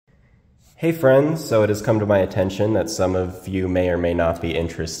Hey friends, so it has come to my attention that some of you may or may not be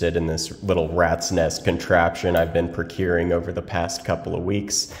interested in this little rat's nest contraption I've been procuring over the past couple of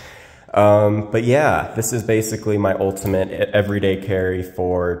weeks. But yeah, this is basically my ultimate everyday carry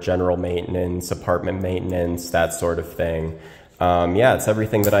for general maintenance, apartment maintenance, that sort of thing. Yeah, it's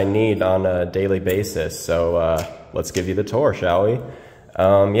everything that I need on a daily basis, so let's give you the tour, shall we?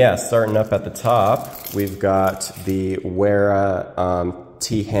 Yeah, starting up at the top, we've got the Wera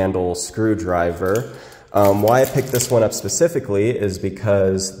T-handle screwdriver. Why I picked this one up specifically is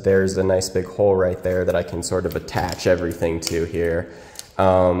because there's a nice big hole right there that I can sort of attach everything to here.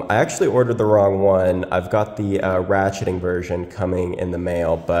 I actually ordered the wrong one. I've got the ratcheting version coming in the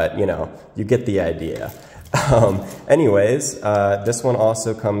mail, but you know, you get the idea. Anyways, this one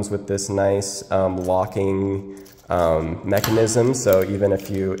also comes with this nice locking mechanism, so even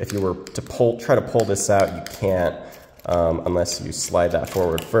if you were to try to pull this out, you can't unless you slide that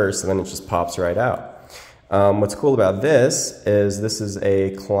forward first, and then it just pops right out. What's cool about this is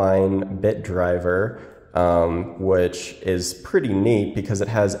a Klein bit driver, which is pretty neat because it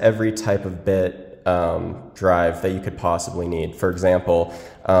has every type of bit drive that you could possibly need. For example,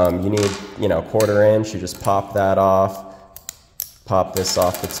 you need, you know, 1/4 inch, you just pop that off, pop this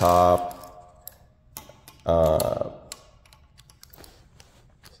off the top,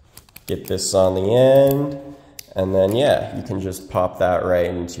 get this on the end, and then yeah, you can just pop that right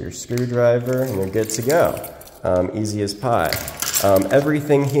into your screwdriver and you're good to go. Easy as pie.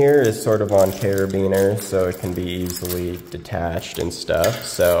 Everything here is sort of on carabiner, so it can be easily detached and stuff.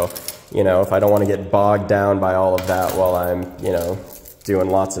 So, you know, if I don't want to get bogged down by all of that while I'm, you know, doing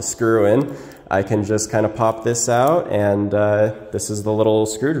lots of screwing, I can just kind of pop this out, and this is the little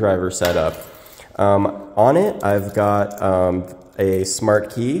screwdriver setup. On it, I've got a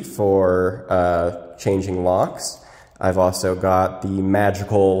smart key for changing locks. I've also got the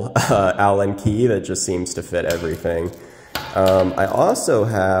magical Allen key that just seems to fit everything. I also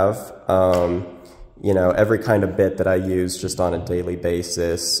have, you know, every kind of bit that I use just on a daily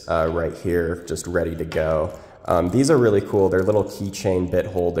basis right here, just ready to go. These are really cool. They're little keychain bit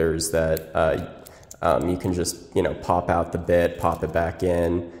holders that you can just, you know, pop out the bit, pop it back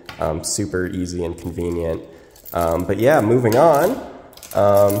in. Super easy and convenient. But yeah, moving on.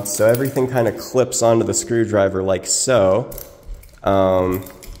 So everything kind of clips onto the screwdriver like so.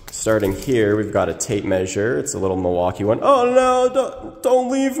 Starting here, we've got a tape measure. It's a little Milwaukee one. Oh no, don't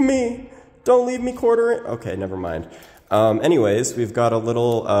leave me. Don't leave me 1/4 inch. Okay, never mind. Anyways, we've got a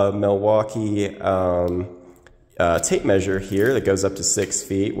little Milwaukee tape measure here that goes up to 6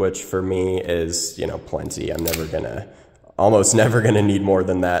 feet, which for me is, you know, plenty. I'm almost never gonna need more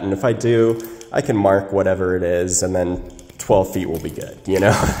than that. And if I do, I can mark whatever it is, and then 12 feet will be good, you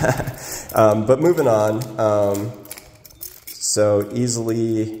know? But moving on, so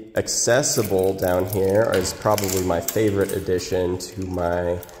easily accessible down here is probably my favorite addition to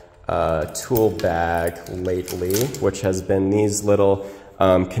my tool bag lately, which has been these little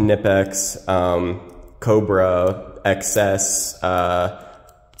Knipex Cobra XS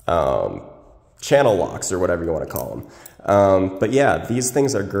channel locks, or whatever you want to call them. But yeah, these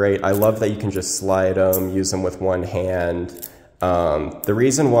things are great. I love that you can just slide them, use them with one hand. The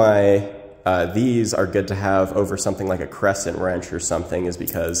reason why these are good to have over something like a crescent wrench or something is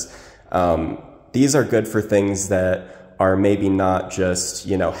because these are good for things that are maybe not just,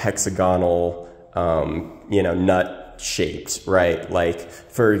 you know, hexagonal, you know, nut shaped, right? Like,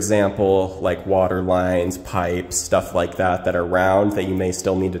 for example, like water lines, pipes, stuff like that that are round that you may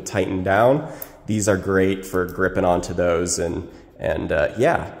still need to tighten down. These are great for gripping onto those, and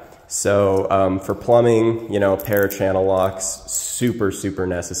yeah. So for plumbing, you know, a pair of channel locks, super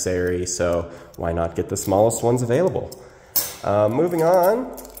necessary. So why not get the smallest ones available? Moving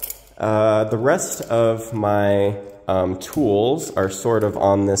on, the rest of my tools are sort of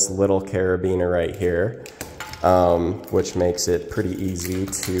on this little carabiner right here, which makes it pretty easy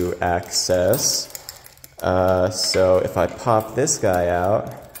to access. So if I pop this guy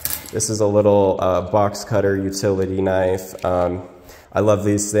out, this is a little box cutter utility knife. I love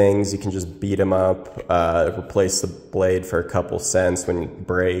these things. You can just beat them up, replace the blade for a couple cents when it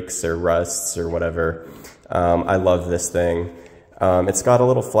breaks or rusts or whatever. I love this thing. It's got a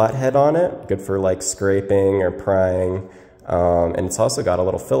little flathead on it, good for like scraping or prying. And it's also got a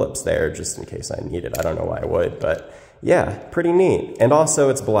little Phillips there, just in case I need it. I don't know why I would, but yeah, pretty neat. And also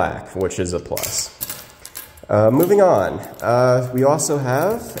it's black, which is a plus. Moving on, we also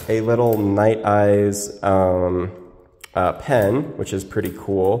have a little Night Eyes pen, which is pretty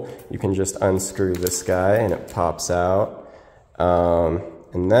cool. You can just unscrew this guy and it pops out.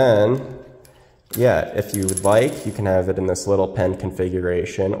 And then yeah, if you would like, you can have it in this little pen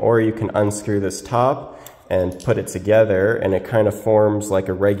configuration, or you can unscrew this top and put it together, and it kind of forms like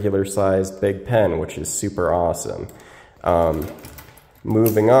a regular sized big pen, which is super awesome.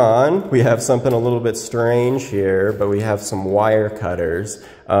 Moving on, we have something a little bit strange here, but we have some wire cutters.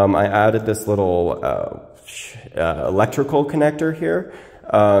 I added this little electrical connector here,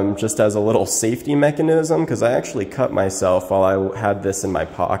 just as a little safety mechanism, because I actually cut myself while I had this in my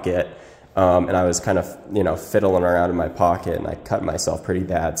pocket. And I was kind of, you know, fiddling around in my pocket, and I cut myself pretty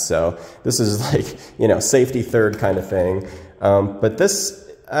bad. So this is like, you know, safety third kind of thing. But this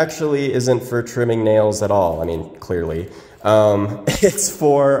actually isn't for trimming nails at all. I mean, clearly. It's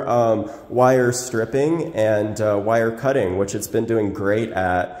for wire stripping and wire cutting, which it's been doing great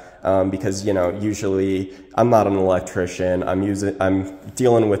at, because, you know, usually I'm not an electrician. I'm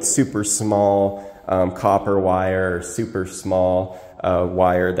dealing with super small copper wire, super small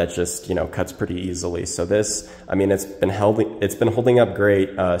wire that just, you know, cuts pretty easily. So this, I mean, it's been holding up great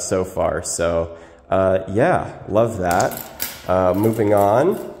so far. So yeah, love that. Moving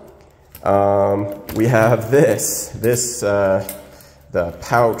on. We have the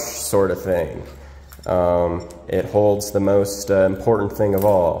pouch sort of thing. It holds the most important thing of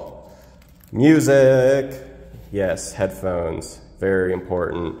all. Music! Yes, headphones. Very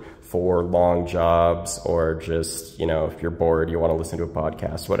important for long jobs, or just, you know, if you're bored, you want to listen to a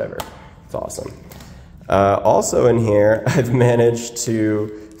podcast, whatever. It's awesome. Also in here, I've managed to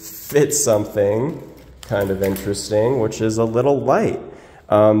fit something kind of interesting, which is a little light.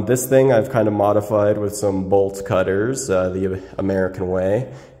 This thing I've kind of modified with some bolt cutters, the American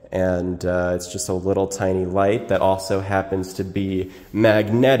way, and it's just a little tiny light that also happens to be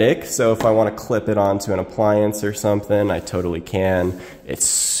magnetic, so if I want to clip it onto an appliance or something, I totally can. It's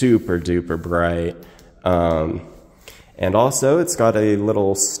super duper bright. And also it's got a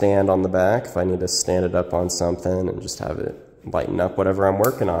little stand on the back if I need to stand it up on something and just have it lighten up whatever I'm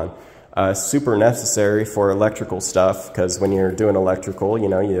working on. Super necessary for electrical stuff, because when you're doing electrical, you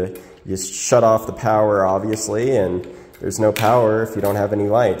know, you shut off the power, obviously, and there's no power if you don't have any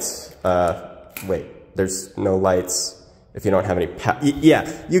lights. Wait, there's no lights if you don't have any yeah,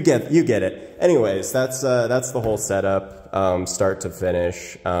 you get it. Anyways, that's the whole setup, start to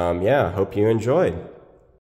finish. Yeah, hope you enjoyed.